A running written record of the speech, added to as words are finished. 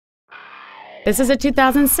This is a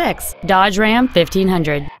 2006 Dodge Ram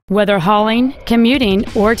 1500. Whether hauling, commuting,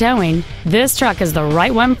 or towing, this truck is the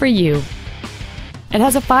right one for you. It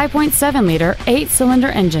has a 5.7-liter 8-cylinder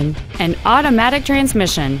engine, an automatic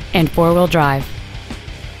transmission, and 4-wheel drive.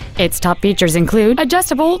 Its top features include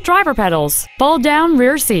adjustable driver pedals, fold-down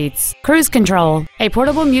rear seats, cruise control, a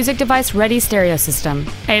portable music device-ready stereo system,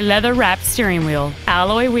 a leather-wrapped steering wheel,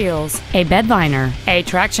 alloy wheels, a bed liner, a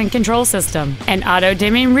traction control system, an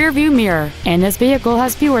auto-dimming rear-view mirror, and this vehicle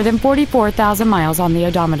has fewer than 44,000 miles on the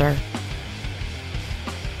odometer.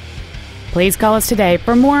 Please call us today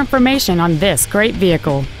for more information on this great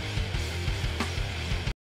vehicle.